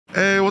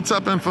What's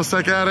up,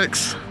 Infosec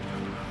addicts?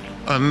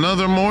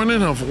 Another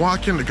morning of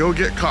walking to go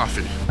get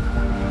coffee.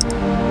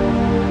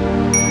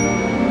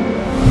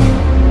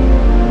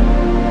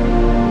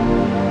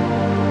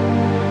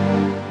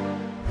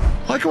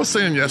 Like I was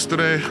saying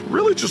yesterday,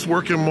 really just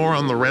working more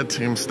on the red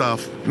team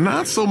stuff.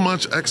 Not so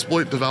much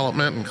exploit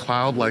development in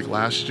cloud like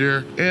last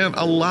year, and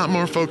a lot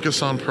more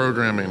focus on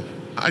programming.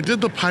 I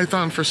did the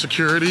Python for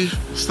security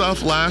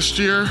stuff last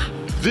year.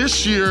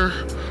 This year,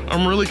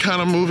 I'm really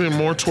kind of moving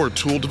more toward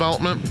tool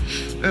development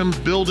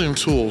and building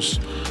tools.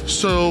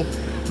 So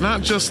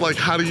not just like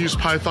how to use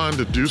Python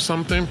to do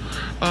something.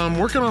 I'm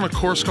working on a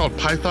course called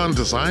Python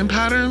Design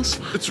Patterns.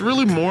 It's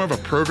really more of a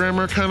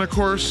programmer kind of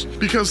course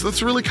because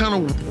that's really kind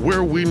of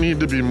where we need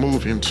to be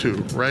moving to,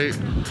 right?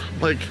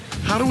 Like,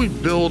 how do we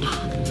build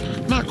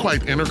not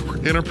quite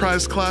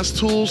enterprise class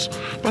tools,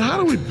 but how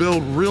do we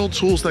build real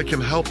tools that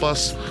can help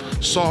us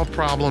solve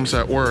problems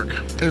at work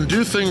and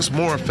do things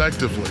more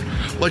effectively?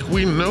 Like,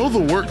 we know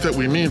the work that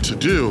we need to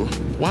do.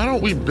 Why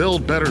don't we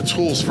build better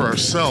tools for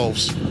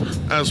ourselves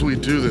as we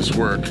do this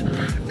work?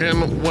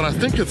 And what I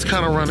think it's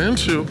kind of run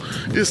into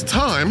is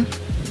time.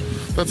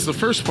 That's the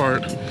first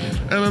part.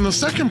 And then the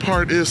second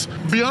part is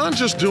beyond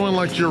just doing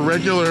like your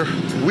regular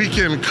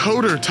weekend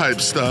coder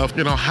type stuff,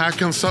 you know,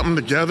 hacking something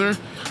together.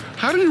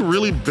 How do you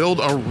really build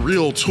a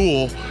real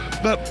tool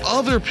that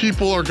other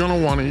people are gonna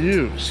wanna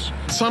use?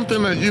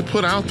 Something that you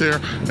put out there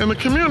and the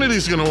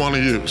community's gonna wanna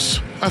use.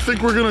 I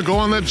think we're gonna go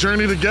on that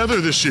journey together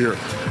this year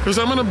because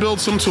I'm gonna build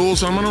some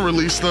tools, I'm gonna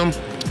release them,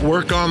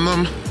 work on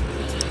them,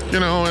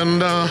 you know,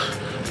 and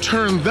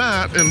turn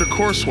that into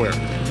courseware.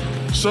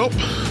 So,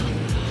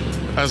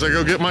 as I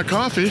go get my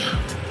coffee,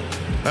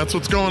 that's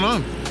what's going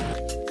on.